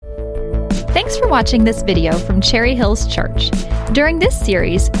Thanks for watching this video from Cherry Hills Church. During this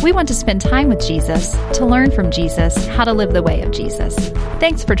series, we want to spend time with Jesus to learn from Jesus how to live the way of Jesus.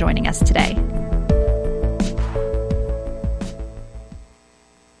 Thanks for joining us today.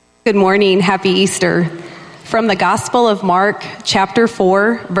 Good morning. Happy Easter. From the Gospel of Mark, chapter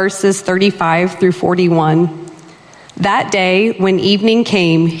 4, verses 35 through 41. That day, when evening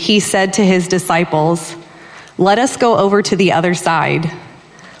came, he said to his disciples, "Let us go over to the other side."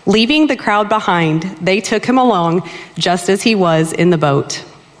 Leaving the crowd behind, they took him along just as he was in the boat.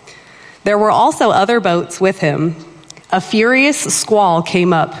 There were also other boats with him. A furious squall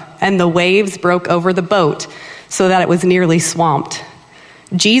came up, and the waves broke over the boat so that it was nearly swamped.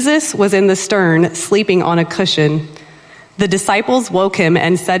 Jesus was in the stern, sleeping on a cushion. The disciples woke him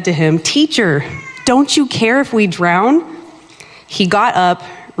and said to him, "Teacher, don't you care if we drown?" He got up,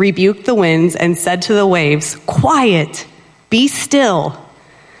 rebuked the winds, and said to the waves, "Quiet, be still."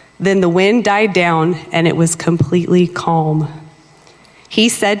 Then the wind died down, and it was completely calm. He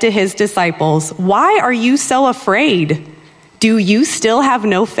said to his disciples, "Why are you so afraid? Do you still have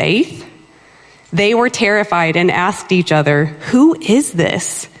no faith?" They were terrified and asked each other, "Who is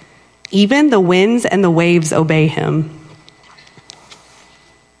this? Even the winds and the waves obey him."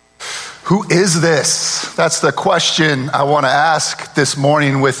 Who is this? That's the question I want to ask this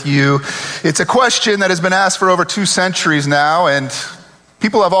morning with you. It's a question that has been asked for over 2 centuries now, and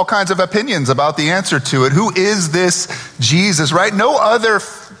people have all kinds of opinions about the answer to it. Who is this Jesus, right? No other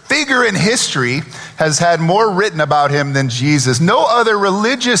figure in history has had more written about him than Jesus. No other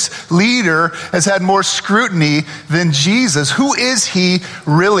religious leader has had more scrutiny than Jesus. Who is he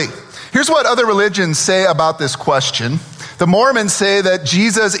really? Here's what other religions say about this question. The Mormons say that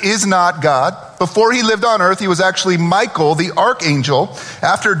Jesus is not God. Before he lived on earth, he was actually Michael, the archangel.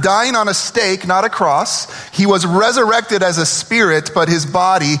 After dying on a stake, not a cross, he was resurrected as a spirit, but his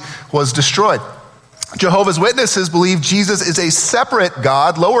body was destroyed. Jehovah's Witnesses believe Jesus is a separate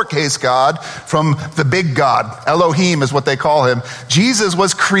God, lowercase God, from the big God. Elohim is what they call him. Jesus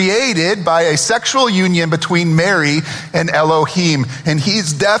was created by a sexual union between Mary and Elohim, and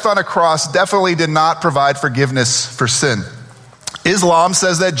his death on a cross definitely did not provide forgiveness for sin. Islam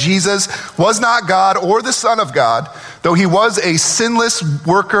says that Jesus was not God or the Son of God, though he was a sinless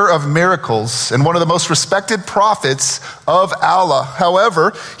worker of miracles and one of the most respected prophets of Allah.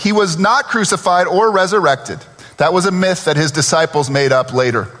 However, he was not crucified or resurrected. That was a myth that his disciples made up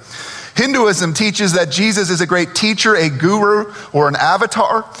later. Hinduism teaches that Jesus is a great teacher, a guru, or an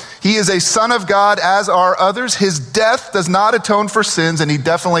avatar. He is a son of God, as are others. His death does not atone for sins, and he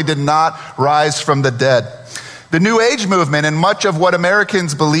definitely did not rise from the dead. The New Age movement and much of what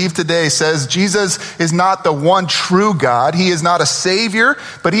Americans believe today says Jesus is not the one true God. He is not a savior,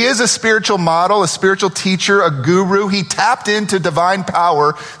 but he is a spiritual model, a spiritual teacher, a guru. He tapped into divine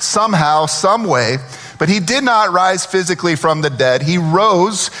power somehow, some way, but he did not rise physically from the dead. He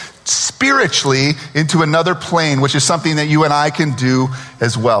rose spiritually into another plane, which is something that you and I can do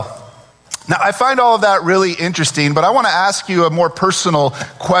as well. Now, I find all of that really interesting, but I want to ask you a more personal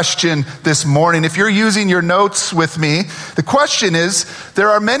question this morning. If you're using your notes with me, the question is, there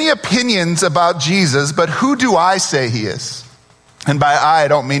are many opinions about Jesus, but who do I say he is? And by I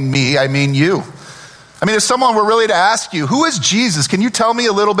don't mean me, I mean you. I mean, if someone were really to ask you, who is Jesus? Can you tell me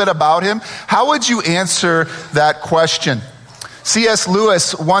a little bit about him? How would you answer that question? C.S.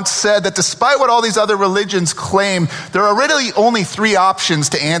 Lewis once said that despite what all these other religions claim, there are really only 3 options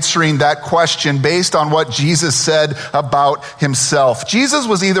to answering that question based on what Jesus said about himself. Jesus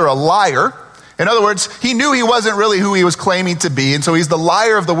was either a liar, in other words, he knew he wasn't really who he was claiming to be, and so he's the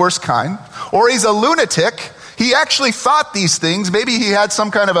liar of the worst kind, or he's a lunatic. He actually thought these things. Maybe he had some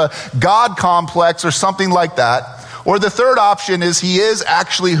kind of a God complex or something like that. Or the third option is he is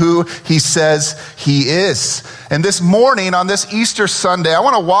actually who he says he is. And this morning on this Easter Sunday, I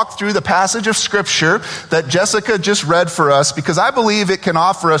want to walk through the passage of scripture that Jessica just read for us because I believe it can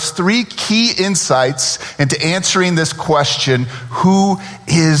offer us 3 key insights into answering this question, who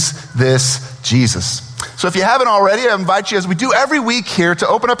is this Jesus? So if you haven't already, I invite you, as we do every week here, to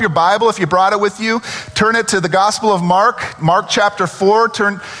open up your Bible. If you brought it with you, turn it to the Gospel of Mark, Mark chapter 4,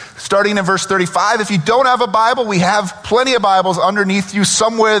 starting in verse 35. If you don't have a Bible, we have plenty of Bibles underneath you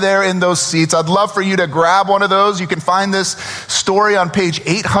somewhere there in those seats. I'd love for you to grab one of those. You can find this story on page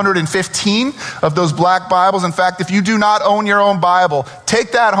 815 of those black Bibles. In fact, if you do not own your own Bible,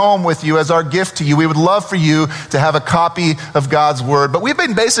 take that home with you as our gift to you. We would love for you to have a copy of God's Word. But we've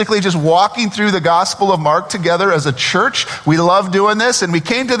been basically just walking through the Gospel of Mark together as a church. We love doing this, and we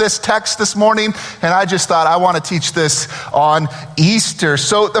came to this text this morning, and I just thought I want to teach this on Easter.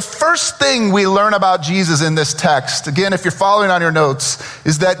 So the first thing we learn about Jesus in this text, again, if you're following on your notes,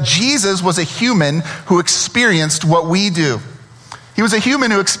 is that Jesus was a human who experienced what we do. He was a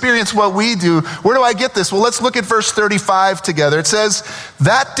human who experienced what we do. Where do I get this? Well, let's look at verse 35 together. It says,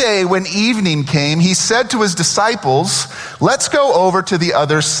 that day when evening came, he said to his disciples, let's go over to the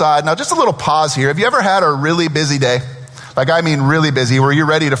other side. Now, just a little pause here. Have you ever had a really busy day? Like, I mean really busy, where you're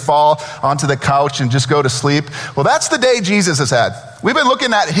ready to fall onto the couch and just go to sleep? Well, that's the day Jesus has had. We've been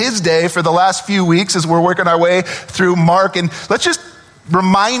looking at his day for the last few weeks as we're working our way through Mark. And let's just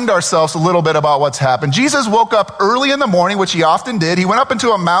remind ourselves a little bit about what's happened. Jesus woke up early in the morning, which he often did. He went up into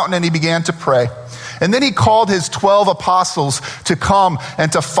a mountain and he began to pray. And then he called his 12 apostles to come and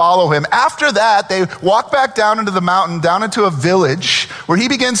to follow him. After that, they walked back down into the mountain, down into a village where he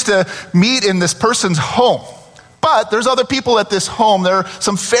begins to meet in this person's home. But there's other people at this home. There are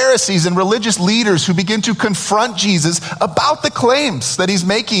some Pharisees and religious leaders who begin to confront Jesus about the claims that he's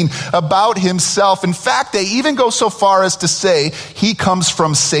making about himself. In fact, they even go so far as to say he comes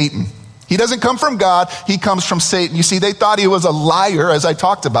from Satan. He doesn't come from God, he comes from Satan. You see, they thought he was a liar, as I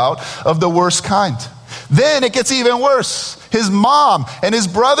talked about, of the worst kind. Then it gets even worse. His mom and his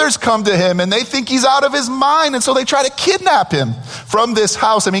brothers come to him and they think he's out of his mind. And so they try to kidnap him from this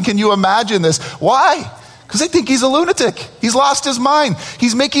house. I mean, can you imagine this? Why? Because they think he's a lunatic. He's lost his mind.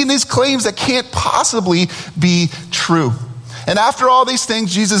 He's making these claims that can't possibly be true. And after all these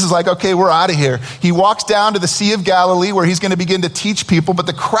things, Jesus is like, okay, we're out of here. He walks down to the Sea of Galilee where he's going to begin to teach people, but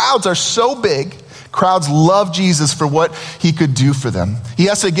the crowds are so big. Crowds love Jesus for what he could do for them. He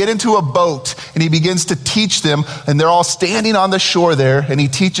has to get into a boat and he begins to teach them, and they're all standing on the shore there, and he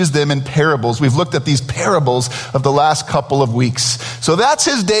teaches them in parables. We've looked at these parables of the last couple of weeks. So that's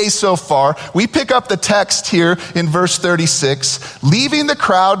his day so far. We pick up the text here in verse 36. Leaving the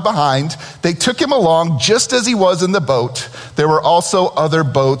crowd behind, they took him along just as he was in the boat. There were also other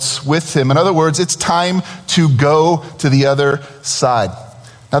boats with him. In other words, it's time to go to the other side.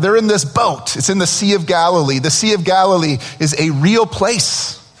 Now they're in this boat. It's in the Sea of Galilee. The Sea of Galilee is a real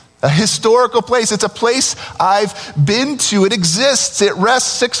place, a historical place. It's a place I've been to. It exists. It rests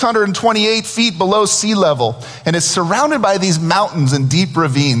 628 feet below sea level, and it's surrounded by these mountains and deep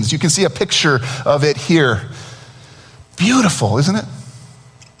ravines. You can see a picture of it here. Beautiful, isn't it?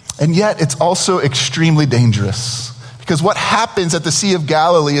 And yet it's also extremely dangerous. Because what happens at the Sea of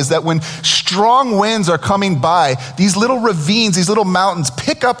Galilee is that when strong winds are coming by, these little ravines, these little mountains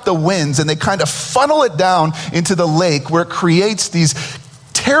pick up the winds and they kind of funnel it down into the lake where it creates these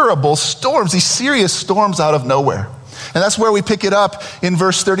terrible storms, these serious storms out of nowhere. And that's where we pick it up in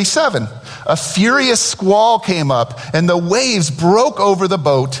verse 37. A furious squall came up and the waves broke over the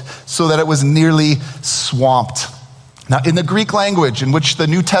boat so that it was nearly swamped. Now, in the Greek language in which the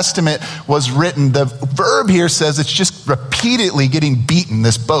New Testament was written, the verb here says it's just repeatedly getting beaten,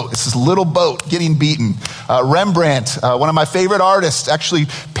 this boat. It's this little boat getting beaten. Rembrandt, one of my favorite artists, actually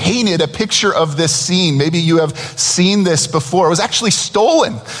painted a picture of this scene. Maybe you have seen this before. It was actually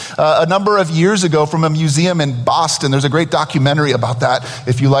stolen a number of years ago from a museum in Boston. There's a great documentary about that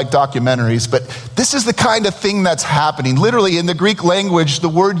if you like documentaries. But this is the kind of thing that's happening. Literally, in the Greek language, the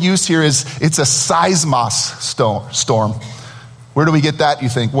word used here is it's a seismos storm. Where do we get that, you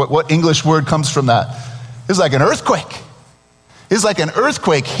think? What English word comes from that? It's like an earthquake. It's like an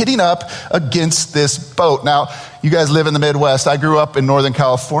earthquake hitting up against this boat. Now, you guys live in the Midwest. I grew up in Northern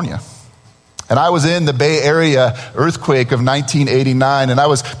California. And I was in the Bay Area earthquake of 1989. And I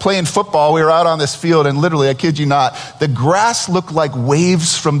was playing football. We were out on this field. And literally, I kid you not, the grass looked like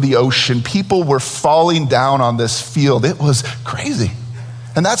waves from the ocean. People were falling down on this field. It was crazy.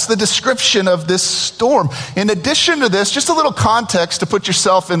 And that's the description of this storm. In addition to this, just a little context to put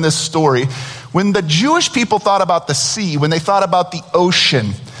yourself in this story. When the Jewish people thought about the sea, when they thought about the ocean,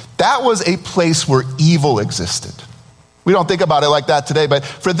 that was a place where evil existed. We don't think about it like that today, but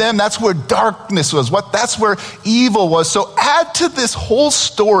for them, that's where darkness was. That's where evil was. So add to this whole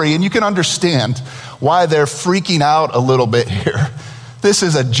story, and you can understand why they're freaking out a little bit here. This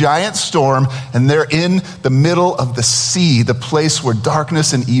is a giant storm, and they're in the middle of the sea, the place where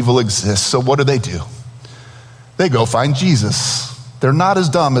darkness and evil exist. So what do? They go find Jesus. They're not as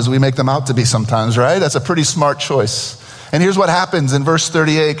dumb as we make them out to be sometimes, right? That's a pretty smart choice. And here's what happens in verse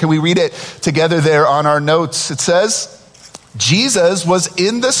 38. Can we read it together there on our notes? It says, Jesus was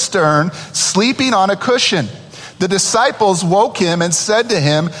in the stern, sleeping on a cushion. The disciples woke him and said to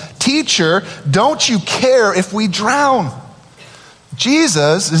him, "Teacher, don't you care if we drown?"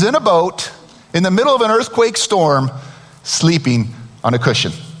 Jesus is in a boat in the middle of an earthquake storm, sleeping on a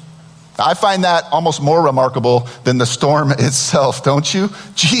cushion. I find that almost more remarkable than the storm itself, don't you?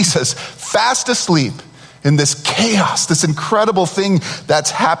 Jesus, fast asleep in this chaos, this incredible thing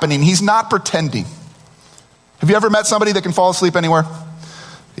that's happening. He's not pretending. Have you ever met somebody that can fall asleep anywhere?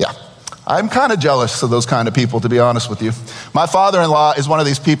 Yeah. I'm kind of jealous of those kind of people, to be honest with you. My father-in-law is one of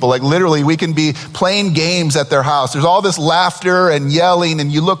these people. Like literally, we can be playing games at their house. There's all this laughter and yelling,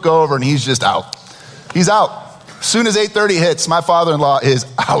 and you look over and he's just out. He's out. As soon as 8:30 hits, my father-in-law is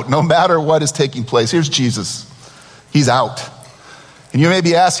out, no matter what is taking place. Here's Jesus. He's out. And you may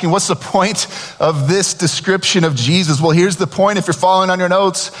be asking, what's the point of this description of Jesus? Well, here's the point. If you're following on your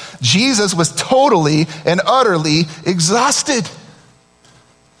notes, Jesus was totally and utterly exhausted.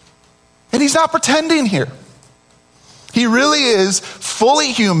 And he's not pretending here. He really is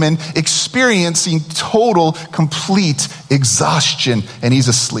fully human, experiencing total, complete exhaustion, and he's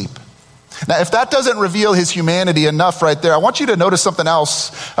asleep. Now, if that doesn't reveal his humanity enough right there, I want you to notice something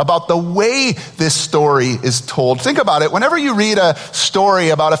else about the way this story is told. Think about it. Whenever you read a story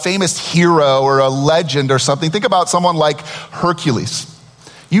about a famous hero or a legend or something, think about someone like Hercules.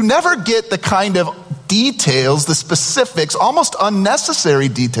 You never get the kind of details, the specifics, almost unnecessary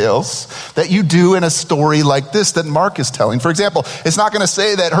details that you do in a story like this that Mark is telling. For example, it's not going to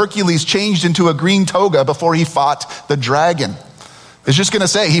say that Hercules changed into a green toga before he fought the dragon. It's just going to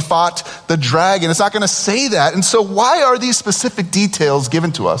say he fought the dragon. It's not going to say that. And so why are these specific details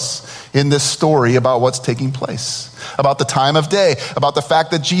given to us in this story about what's taking place? About the time of day, about the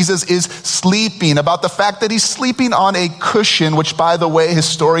fact that Jesus is sleeping, about the fact that he's sleeping on a cushion, which, by the way,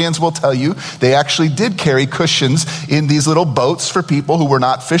 historians will tell you, they actually did carry cushions in these little boats for people who were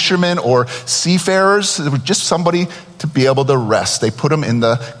not fishermen or seafarers. It was just somebody to be able to rest. They put them in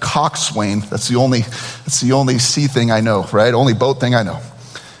the coxswain. That's the only sea thing I know, right? Only boat thing I know.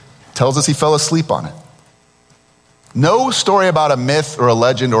 Tells us he fell asleep on it. No story about a myth or a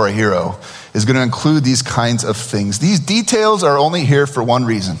legend or a hero is going to include these kinds of things. These details are only here for one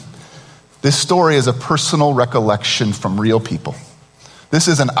reason. This story is a personal recollection from real people. This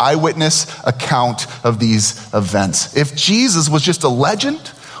is an eyewitness account of these events. If Jesus was just a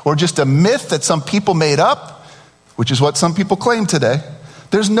legend or just a myth that some people made up, which is what some people claim today,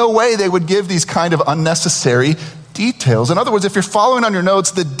 there's no way they would give these kind of unnecessary details. In other words, if you're following on your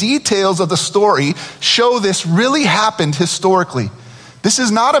notes, the details of the story show this really happened historically. This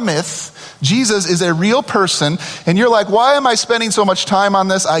is not a myth. Jesus is a real person. And you're like, why am I spending so much time on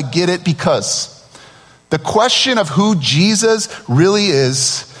this? I get it, because the question of who Jesus really is,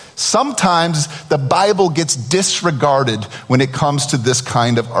 sometimes the Bible gets disregarded when it comes to this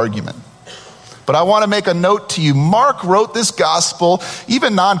kind of argument. But I want to make a note to you. Mark wrote this gospel,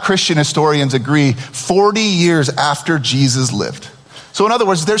 even non-Christian historians agree, 40 years after Jesus lived. So in other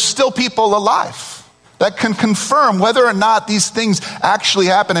words, there's still people alive that can confirm whether or not these things actually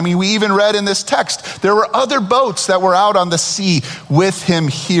happen. I mean, we even read in this text, there were other boats that were out on the sea with him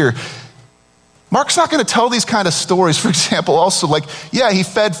here. Mark's not going to tell these kind of stories, for example, also like, yeah, he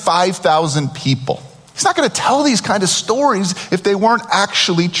fed 5,000 people. He's not going to tell these kind of stories if they weren't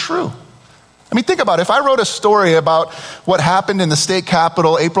actually true. I mean, think about it. If I wrote a story about what happened in the state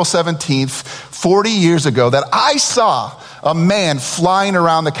capitol April 17th, 40 years ago, that I saw a man flying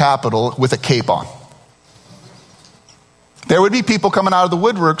around the Capitol with a cape on, there would be people coming out of the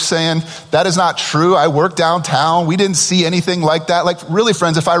woodwork saying, that is not true. I work downtown. We didn't see anything like that. Like, really,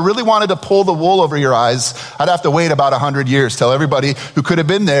 friends, if I really wanted to pull the wool over your eyes, I'd have to wait about 100 years till everybody who could have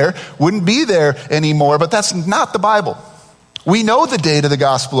been there wouldn't be there anymore. But that's not the Bible. We know the date of the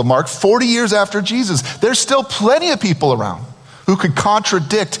Gospel of Mark, 40 years after Jesus. There's still plenty of people around who could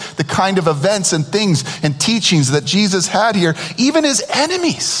contradict the kind of events and things and teachings that Jesus had here. Even his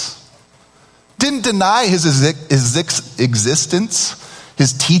enemies didn't deny his existence,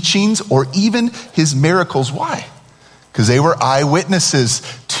 his teachings, or even his miracles. Why? Because they were eyewitnesses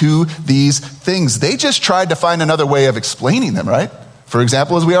to these things. They just tried to find another way of explaining them, right? For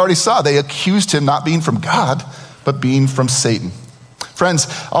example, as we already saw, they accused him not being from God, but being from Satan. Friends,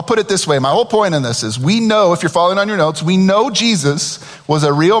 I'll put it this way. My whole point in this is we know, if you're following on your notes, we know Jesus was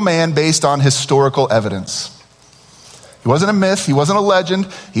a real man based on historical evidence. He wasn't a myth. He wasn't a legend.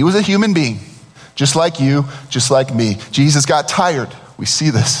 He was a human being, just like you, just like me. Jesus got tired. We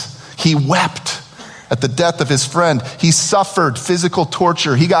see this. He wept at the death of his friend. He suffered physical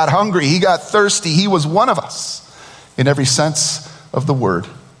torture. He got hungry. He got thirsty. He was one of us in every sense of the word.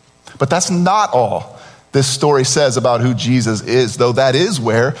 But that's not all this story says about who Jesus is, though that is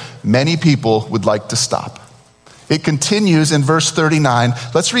where many people would like to stop. It continues in verse 39.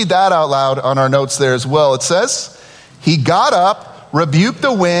 Let's read that out loud on our notes there as well. It says, he got up, rebuked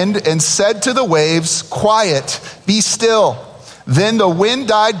the wind, and said to the waves, quiet, be still. Then the wind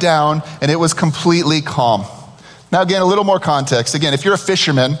died down, and it was completely calm. Now again, a little more context. Again, if you're a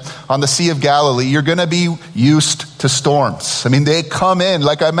fisherman on the Sea of Galilee, you're going to be used to storms. I mean, they come in,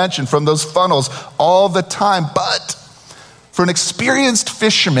 like I mentioned, from those funnels all the time. But for an experienced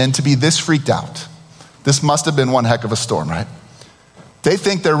fisherman to be this freaked out, this must have been one heck of a storm, right? They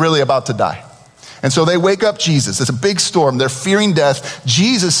think they're really about to die. And so they wake up Jesus. It's a big storm. They're fearing death.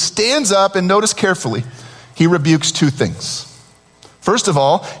 Jesus stands up, and notice carefully, he rebukes two things. First of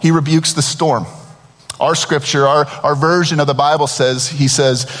all, he rebukes the storm. Our scripture, our version of the Bible says, he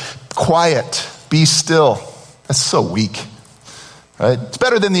says, quiet, be still. That's so weak, right? It's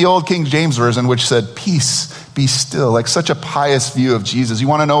better than the old King James Version, which said, peace, be still. Like such a pious view of Jesus. You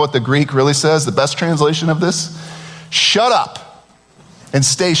want to know what the Greek really says? The best translation of this? Shut up and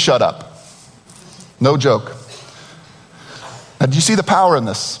stay shut up. No joke. Now, do you see the power in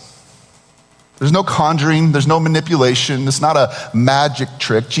this? There's no conjuring. There's no manipulation. It's not a magic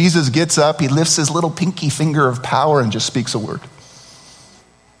trick. Jesus gets up. He lifts his little pinky finger of power and just speaks a word.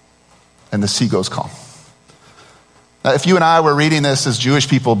 And the sea goes calm. Now, if you and I were reading this as Jewish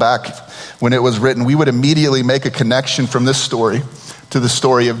people back when it was written, we would immediately make a connection from this story to the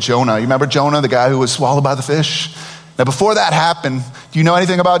story of Jonah. You remember Jonah, the guy who was swallowed by the fish? Now, before that happened, do you know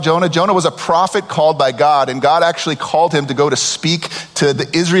anything about Jonah? Jonah was a prophet called by God, and God actually called him to go to speak to the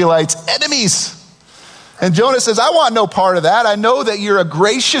Israelites' enemies. And Jonah says, I want no part of that. I know that you're a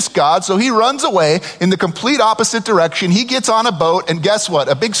gracious God. So he runs away in the complete opposite direction. He gets on a boat, and guess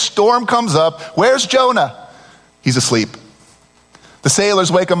what? A big storm comes up. Where's Jonah? He's asleep. The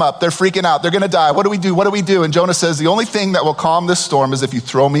sailors wake him up. They're freaking out. They're going to die. What do we do? What do we do? And Jonah says, the only thing that will calm this storm is if you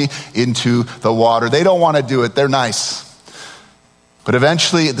throw me into the water. They don't want to do it. They're nice. But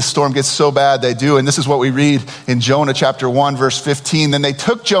eventually the storm gets so bad they do. And this is what we read in Jonah chapter 1, verse 15. Then they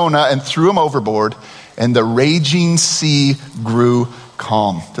took Jonah and threw him overboard, and the raging sea grew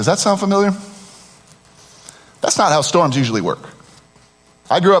calm. Does that sound familiar? That's not how storms usually work.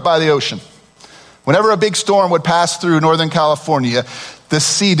 I grew up by the ocean. Whenever a big storm would pass through Northern California, the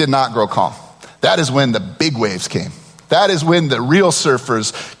sea did not grow calm. That is when the big waves came. That is when the real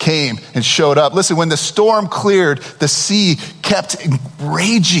surfers came and showed up. Listen, when the storm cleared, the sea kept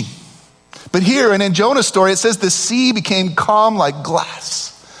raging. But here, and in Jonah's story, it says the sea became calm like glass.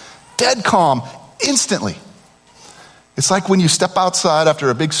 Dead calm, instantly. It's like when you step outside after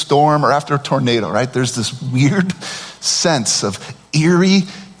a big storm or after a tornado, right? There's this weird sense of eerie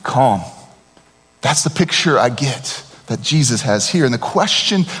calm. That's the picture I get that Jesus has here. And the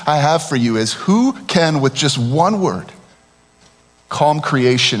question I have for you is, who can, with just one word, calm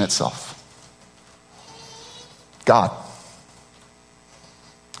creation itself? God.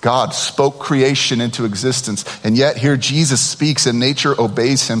 God spoke creation into existence, and yet here Jesus speaks and nature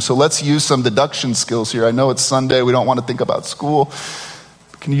obeys him. So let's use some deduction skills here. I know it's Sunday, we don't want to think about school.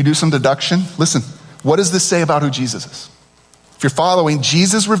 Can you do some deduction? Listen, what does this say about who Jesus is? If you're following,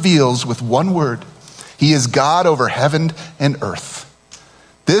 Jesus reveals with one word, he is God over heaven and earth.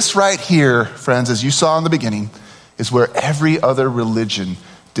 This right here, friends, as you saw in the beginning, is where every other religion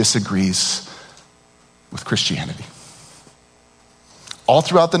disagrees with Christianity. All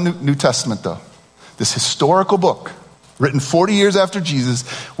throughout the New Testament, though, this historical book, written 40 years after Jesus,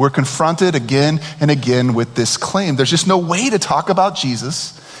 we're confronted again and again with this claim. There's just no way to talk about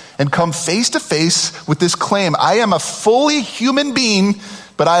Jesus and come face to face with this claim. I am a fully human being,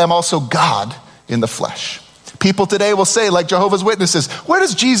 but I am also God in the flesh. People today will say, like Jehovah's Witnesses, where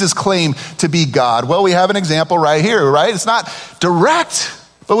does Jesus claim to be God? Well, we have an example right here, right? It's not direct,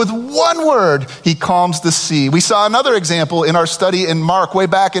 but with one word, he calms the sea. We saw another example in our study in Mark, way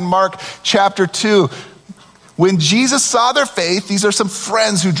back in Mark chapter 2. When Jesus saw their faith, these are some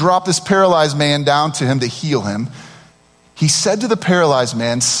friends who dropped this paralyzed man down to him to heal him. He said to the paralyzed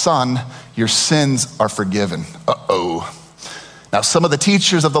man, son, your sins are forgiven. Uh-oh. Now, some of the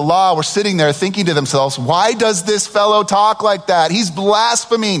teachers of the law were sitting there thinking to themselves, why does this fellow talk like that? He's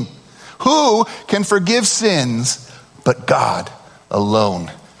blaspheming. Who can forgive sins but God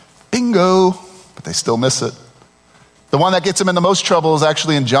alone? Bingo. But they still miss it. The one that gets him in the most trouble is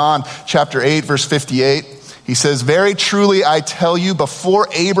actually in John chapter 8, verse 58. He says, very truly I tell you, before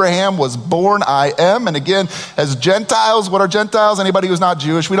Abraham was born, I am. And again, as Gentiles, what are Gentiles? Anybody who's not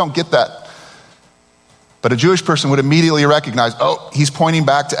Jewish, we don't get that. But a Jewish person would immediately recognize, oh, he's pointing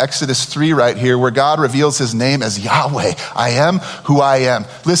back to Exodus 3 right here, where God reveals his name as Yahweh. I am who I am.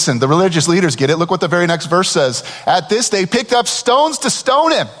 Listen, the religious leaders get it. Look what the very next verse says. At this, they picked up stones to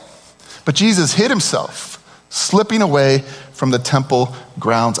stone him. But Jesus hid himself, slipping away from the temple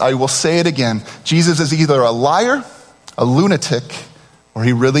grounds. I will say it again. Jesus is either a liar, a lunatic, or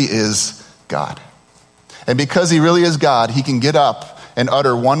he really is God. And because he really is God, he can get up and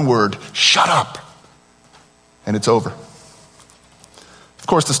utter one word, shut up. and it's over. Of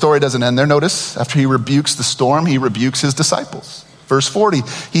course, the story doesn't end there. Notice, after he rebukes the storm, he rebukes his disciples. Verse 40,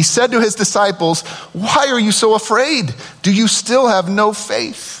 he said to his disciples, "Why are you so afraid? Do you still have no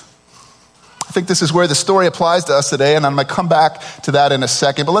faith?" I think this is where the story applies to us today, and I'm going to come back to that in a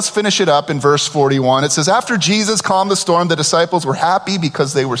second. But let's finish it up in verse 41. It says, after Jesus calmed the storm, the disciples were happy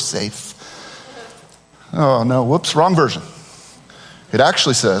because they were safe. Oh, no, whoops, wrong version. It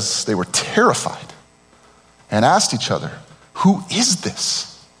actually says they were terrified and asked each other, "Who is this?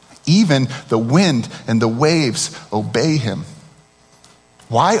 Even the wind and the waves obey him."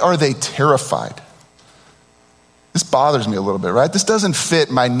 Why are they terrified? This bothers me a little bit, right? This doesn't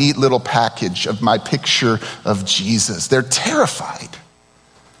fit my neat little package of my picture of Jesus. They're terrified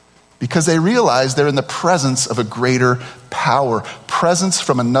because they realize they're in the presence of a greater power, presence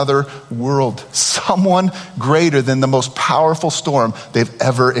from another world, someone greater than the most powerful storm they've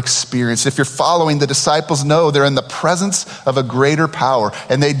ever experienced. If you're following, the disciples know they're in the presence of a greater power,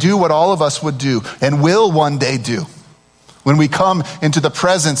 and they do what all of us would do and will one day do. When we come into the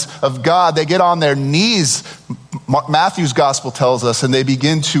presence of God, they get on their knees, Matthew's gospel tells us, and they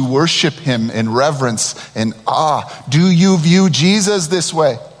begin to worship him in reverence and awe. Do you view Jesus this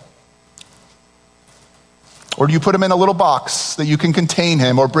way? Or do you put him in a little box that you can contain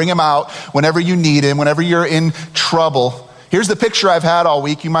him or bring him out whenever you need him, whenever you're in trouble? Here's the picture I've had all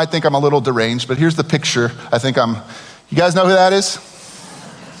week. You might think I'm a little deranged, but here's the picture. You guys know who that is?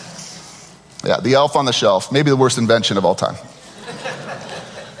 Yeah, the elf on the shelf. Maybe the worst invention of all time.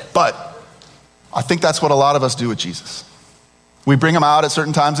 But I think that's what a lot of us do with Jesus. We bring him out at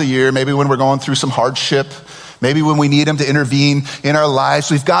certain times of year, maybe when we're going through some hardship, maybe when we need him to intervene in our lives.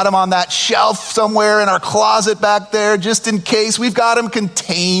 We've got him on that shelf somewhere in our closet back there, just in case. We've got him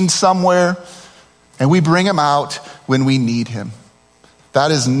contained somewhere. And we bring him out when we need him. That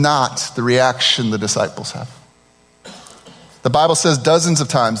is not the reaction the disciples have. The Bible says dozens of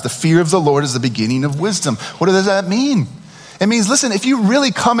times, the fear of the Lord is the beginning of wisdom. What does that mean? It means, listen, if you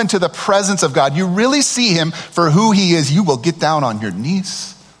really come into the presence of God, you really see him for who he is, you will get down on your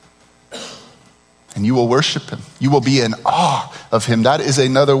knees and you will worship him. You will be in awe of him. That is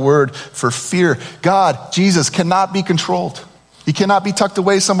another word for fear. God, Jesus, cannot be controlled. He cannot be tucked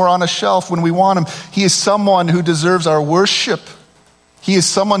away somewhere on a shelf when we want him. He is someone who deserves our worship. He is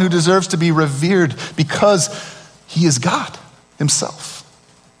someone who deserves to be revered because he is God himself.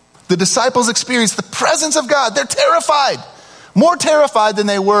 The disciples experience the presence of God. They're terrified, more terrified than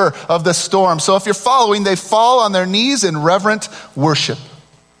they were of the storm. So if you're following, they fall on their knees in reverent worship.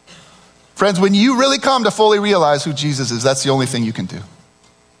 Friends, when you really come to fully realize who Jesus is, that's the only thing you can do.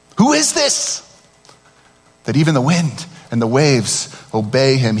 Who is this? That even the wind and the waves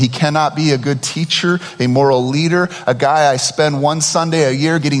obey him. He cannot be a good teacher, a moral leader, a guy I spend one Sunday a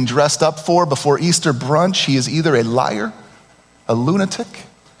year getting dressed up for before Easter brunch. He is either a liar, a lunatic,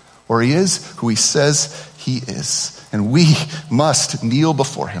 or he is who he says he is. And we must kneel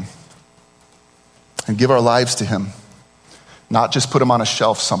before him and give our lives to him, not just put him on a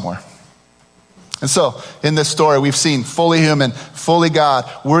shelf somewhere. And so, in this story, we've seen fully human, fully God,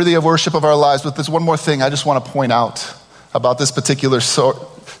 worthy of worship of our lives. But there's one more thing I just want to point out about this particular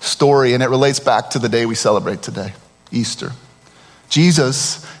story, and it relates back to the day we celebrate today, Easter.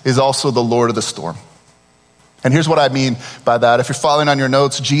 Jesus is also the Lord of the storm. And here's what I mean by that. If you're following on your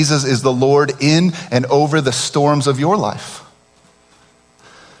notes, Jesus is the Lord in and over the storms of your life.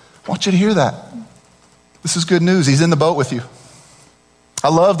 I want you to hear that. This is good news. He's in the boat with you. I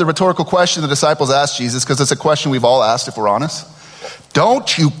love the rhetorical question the disciples asked Jesus because it's a question we've all asked if we're honest.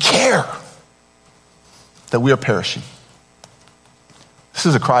 Don't you care that we are perishing? This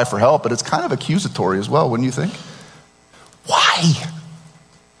is a cry for help, but it's kind of accusatory as well, wouldn't you think? Why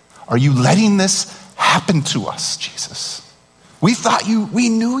are you letting this happen to us, Jesus? We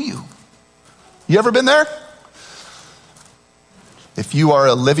knew you. You ever been there? If you are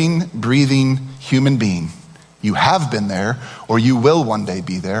a living, breathing human being, you have been there, or you will one day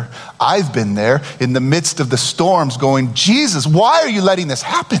be there. I've been there in the midst of the storms going, Jesus, why are you letting this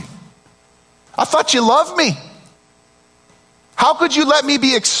happen? I thought you loved me. How could you let me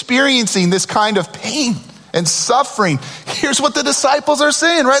be experiencing this kind of pain and suffering? Here's what the disciples are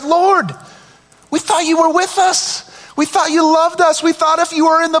saying, right? Lord, we thought you were with us. We thought you loved us. We thought if you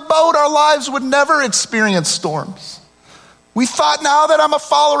were in the boat, our lives would never experience storms. We thought now that I'm a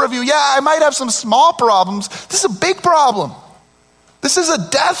follower of you, yeah, I might have some small problems. This is a big problem. This is a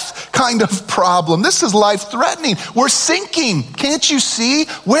death kind of problem. This is life-threatening. We're sinking. Can't you see?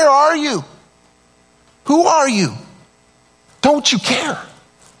 Where are you? Who are you? Don't you care?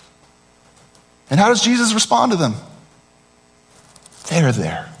 And how does Jesus respond to them? They're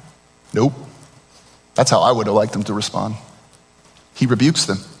there. Nope. That's how I would have liked him to respond. He rebukes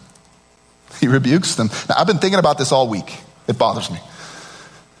them. He rebukes them. Now, I've been thinking about this all week. It bothers me.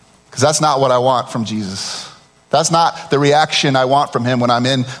 Because that's not what I want from Jesus. That's not the reaction I want from him when I'm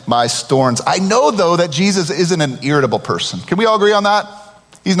in my storms. I know, though, that Jesus isn't an irritable person. Can we all agree on that?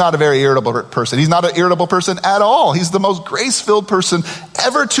 He's not a very irritable person. He's not an irritable person at all. He's the most grace-filled person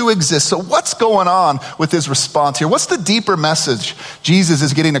ever to exist. So what's going on with his response here? What's the deeper message Jesus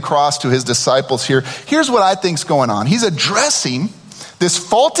is getting across to his disciples here? Here's what I think's going on. He's addressing this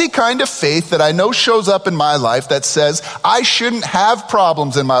faulty kind of faith that I know shows up in my life that says I shouldn't have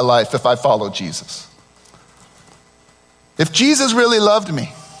problems in my life if I follow Jesus. If Jesus really loved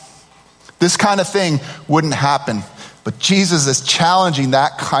me, this kind of thing wouldn't happen. But Jesus is challenging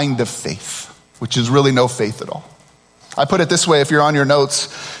that kind of faith, which is really no faith at all. I put it this way, if you're on your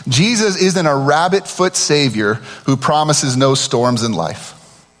notes, Jesus isn't a rabbit foot savior who promises no storms in life.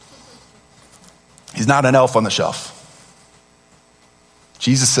 He's not an elf on the shelf.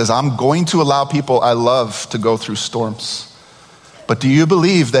 Jesus says, I'm going to allow people I love to go through storms. But do you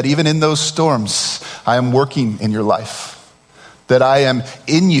believe that even in those storms, I am working in your life? That I am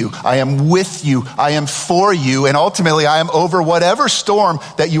in you, I am with you, I am for you, and ultimately I am over whatever storm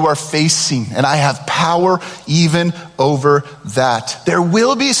that you are facing, and I have power even over that. There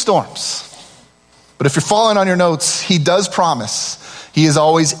will be storms, but if you're following on your notes, he does promise he is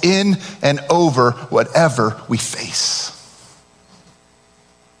always in and over whatever we face.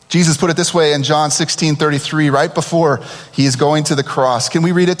 Jesus put it this way in John 16:33, right before he is going to the cross. Can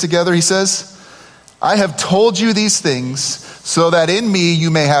we read it together? He says, I have told you these things so that in me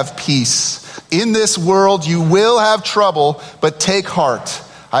you may have peace. In this world you will have trouble, but take heart.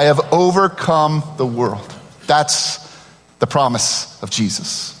 I have overcome the world. That's the promise of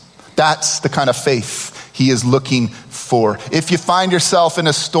Jesus. That's the kind of faith he is looking for. If you find yourself in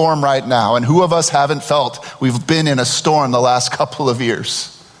a storm right now, and who of us haven't felt we've been in a storm the last couple of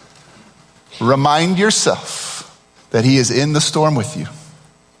years, remind yourself that he is in the storm with you.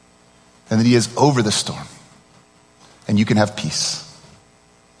 And that he is over the storm. And you can have peace.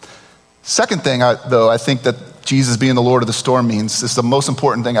 Second thing, though, I think that Jesus being the Lord of the storm means, this is the most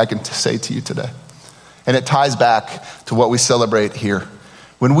important thing I can say to you today. And it ties back to what we celebrate here.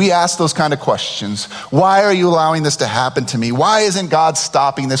 When we ask those kind of questions, why are you allowing this to happen to me? Why isn't God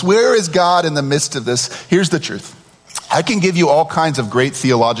stopping this? Where is God in the midst of this? Here's the truth. I can give you all kinds of great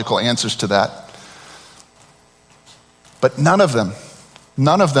theological answers to that. But none of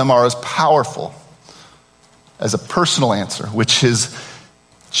them are as powerful as a personal answer, which is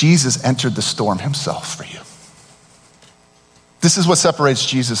Jesus entered the storm himself for you. This is what separates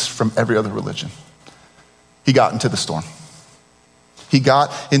Jesus from every other religion. He got into the storm. He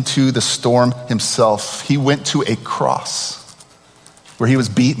got into the storm himself. He went to a cross where he was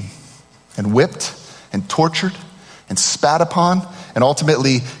beaten and whipped and tortured and spat upon and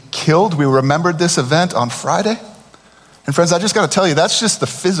ultimately killed. We remembered this event on Friday. And friends, I just got to tell you, that's just the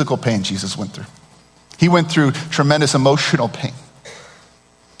physical pain Jesus went through. He went through tremendous emotional pain.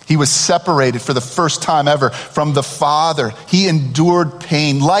 He was separated for the first time ever from the Father. He endured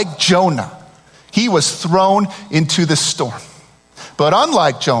pain like Jonah. He was thrown into the storm. But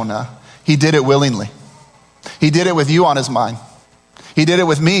unlike Jonah, he did it willingly. He did it with you on his mind. He did it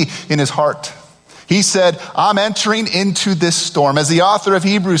with me in his heart. He said, I'm entering into this storm. As the author of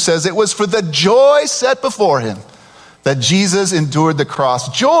Hebrews says, it was for the joy set before him that Jesus endured the cross.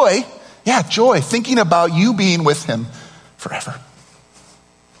 Joy, joy, thinking about you being with him forever.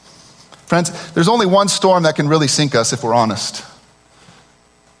 Friends, there's only one storm that can really sink us if we're honest.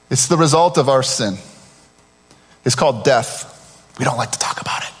 It's the result of our sin. It's called death. We don't like to talk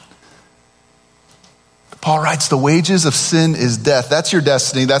about it. But Paul writes, the wages of sin is death. That's your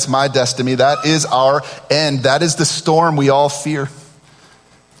destiny. That's my destiny. That is our end. That is the storm we all fear.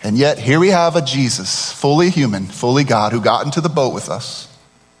 And yet here we have a Jesus, fully human, fully God, who got into the boat with us.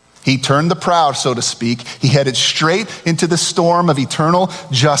 He turned the prow, so to speak. He headed straight into the storm of eternal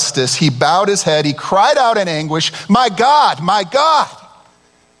justice. He bowed his head. He cried out in anguish, my God,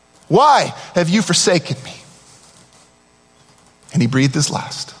 why have you forsaken me? And he breathed his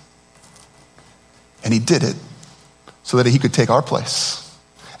last. And he did it so that he could take our place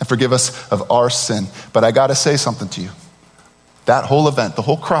and forgive us of our sin. But I got to say something to you. That whole event, the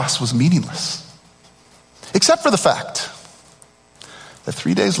whole cross, was meaningless. Except for the fact that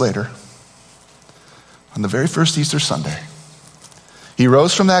 3 days later, on the very first Easter Sunday, he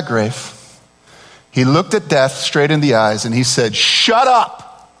rose from that grave. He looked at death straight in the eyes and he said, shut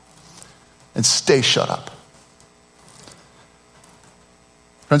up and stay shut up.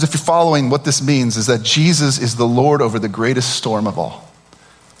 Friends, if you're following, what this means is that Jesus is the Lord over the greatest storm of all,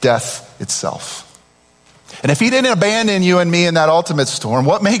 death itself. And if he didn't abandon you and me in that ultimate storm,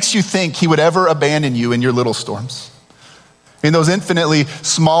 what makes you think he would ever abandon you in your little storms? In those infinitely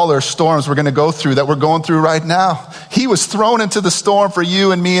smaller storms we're going to go through, that we're going through right now. He was thrown into the storm for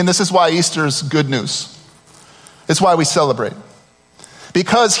you and me, and this is why Easter is good news. It's why we celebrate.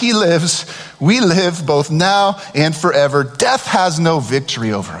 Because he lives, we live both now and forever. Death has no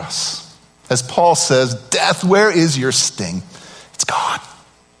victory over us. As Paul says, death, where is your sting? It's gone.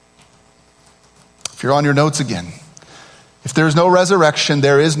 If you're on your notes again, if there is no resurrection,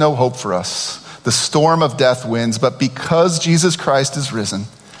 there is no hope for us. The storm of death wins, but because Jesus Christ is risen,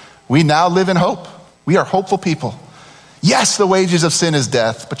 we now live in hope. We are hopeful people. Yes, the wages of sin is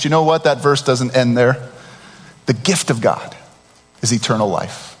death, but you know what? That verse doesn't end there. The gift of God is eternal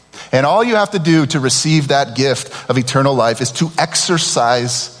life. And all you have to do to receive that gift of eternal life is to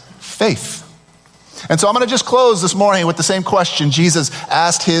exercise faith. And so I'm going to just close this morning with the same question Jesus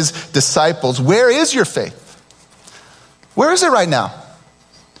asked his disciples. Where is your faith? Where is it right now?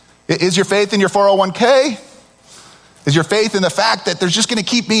 Is your faith in your 401k? Is your faith in the fact that there's just going to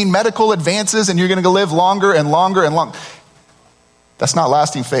keep being medical advances and you're going to live longer and longer and longer? That's not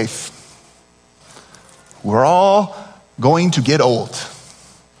lasting faith. We're all going to get old,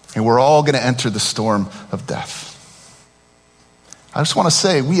 and we're all going to enter the storm of death. I just want to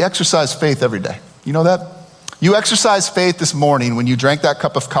say, we exercise faith every day. You know that? You exercise faith this morning when you drank that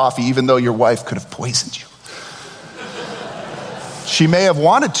cup of coffee, even though your wife could have poisoned you. She may have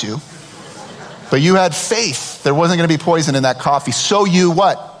wanted to, but you had faith there wasn't going to be poison in that coffee. So you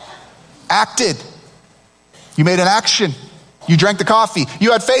what? Acted. You made an action. You drank the coffee.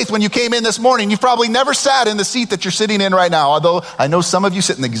 You had faith when you came in this morning. You've probably never sat in the seat that you're sitting in right now, although I know some of you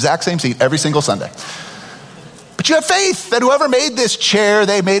sit in the exact same seat every single Sunday. But you have faith that whoever made this chair,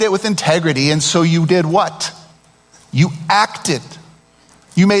 they made it with integrity, and so you did what? You acted.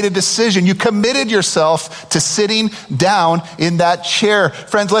 You made a decision. You committed yourself to sitting down in that chair.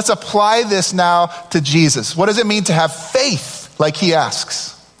 Friends, let's apply this now to Jesus. What does it mean to have faith like he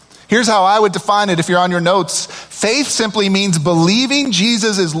asks? Here's how I would define it if you're on your notes. Faith simply means believing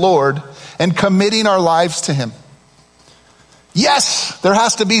Jesus is Lord and committing our lives to him. Yes, there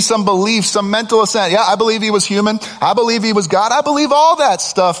has to be some belief, some mental assent. Yeah, I believe he was human. I believe he was God. I believe all that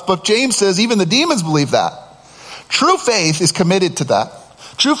stuff. But James says even the demons believe that. True faith is committed to that.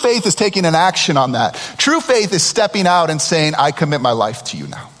 True faith is taking an action on that. True faith is stepping out and saying, I commit my life to you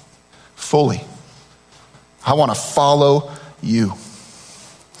now, fully. I want to follow you.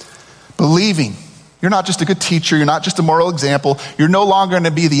 Believing. You're not just a good teacher. You're not just a moral example. You're no longer going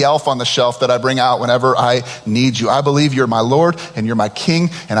to be the elf on the shelf that I bring out whenever I need you. I believe you're my Lord and you're my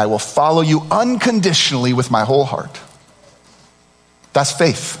King, and I will follow you unconditionally with my whole heart. That's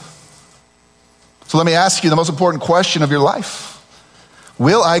faith. So let me ask you the most important question of your life.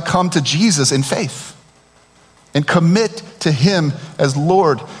 Will I come to Jesus in faith and commit to him as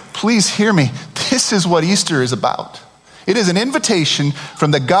Lord? Please hear me. This is what Easter is about. It is an invitation from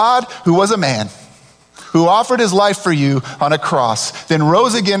the God who was a man, who offered his life for you on a cross, then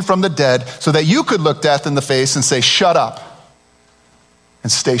rose again from the dead so that you could look death in the face and say, shut up,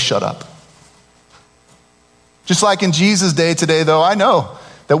 and stay shut up. Just like in Jesus' day today, though, I know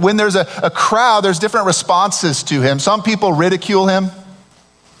that when there's a crowd, there's different responses to him. Some people ridicule him.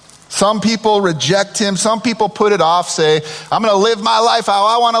 Some people reject him. Some people put it off, say, I'm going to live my life how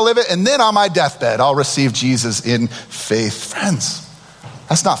I want to live it, and then on my deathbed, I'll receive Jesus in faith. Friends,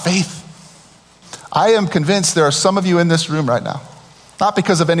 that's not faith. I am convinced there are some of you in this room right now, not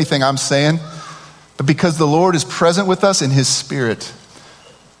because of anything I'm saying, but because the Lord is present with us in his Spirit,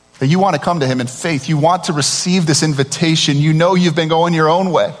 that you want to come to him in faith. You want to receive this invitation. You know you've been going your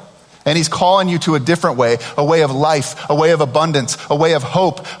own way. And he's calling you to a way of life, a way of abundance, a way of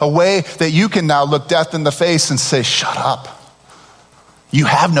hope, a way that you can now look death in the face and say, shut up. You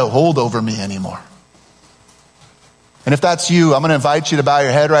have no hold over me anymore. And if that's you, I'm going to invite you to bow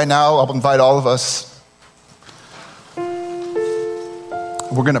your head right now. I'll invite all of us.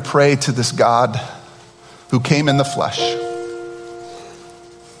 We're going to pray to this God who came in the flesh.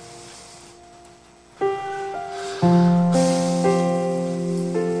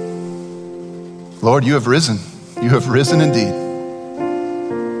 Lord, you have risen. You have risen indeed.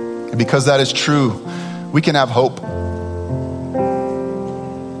 And because that is true, we can have hope.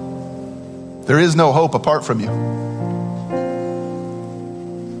 There is no hope apart from you.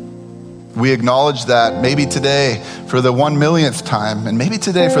 We acknowledge that maybe today for the 1,000,000th time, and maybe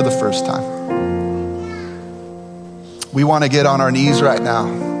today for the first time. We want to get on our knees right now,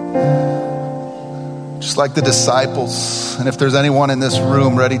 just like the disciples. And if there's anyone in this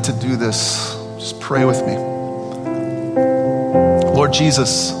room ready to do this, just pray with me. Lord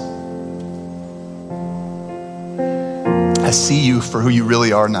Jesus, I see you for who you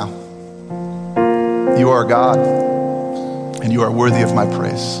really are now. You are God, and you are worthy of my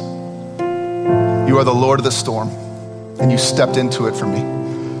praise. You are the Lord of the storm, and you stepped into it for me.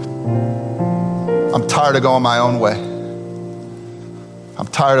 I'm tired of going my own way. I'm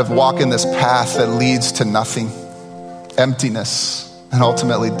tired of walking this path that leads to nothing, emptiness, and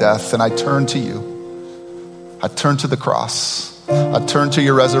ultimately death. And I turn to you. I turn to the cross. I turn to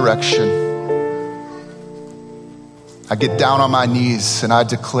your resurrection. I get down on my knees and I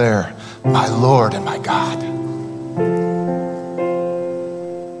declare, my Lord and my God.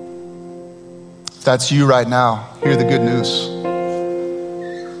 If that's you right now, hear the good news.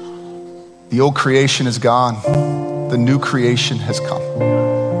 The old creation is gone. The new creation has come.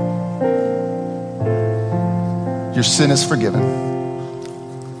 Your sin is forgiven.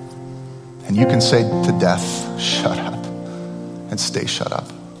 And you can say to death, shut up, and stay shut up.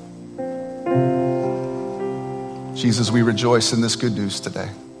 Jesus, we rejoice in this good news today.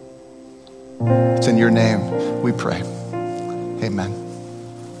 It's in your name we pray. Amen.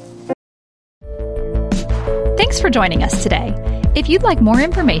 Thanks for joining us today. If you'd like more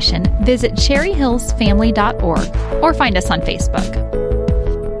information, visit cherryhillsfamily.org or find us on Facebook.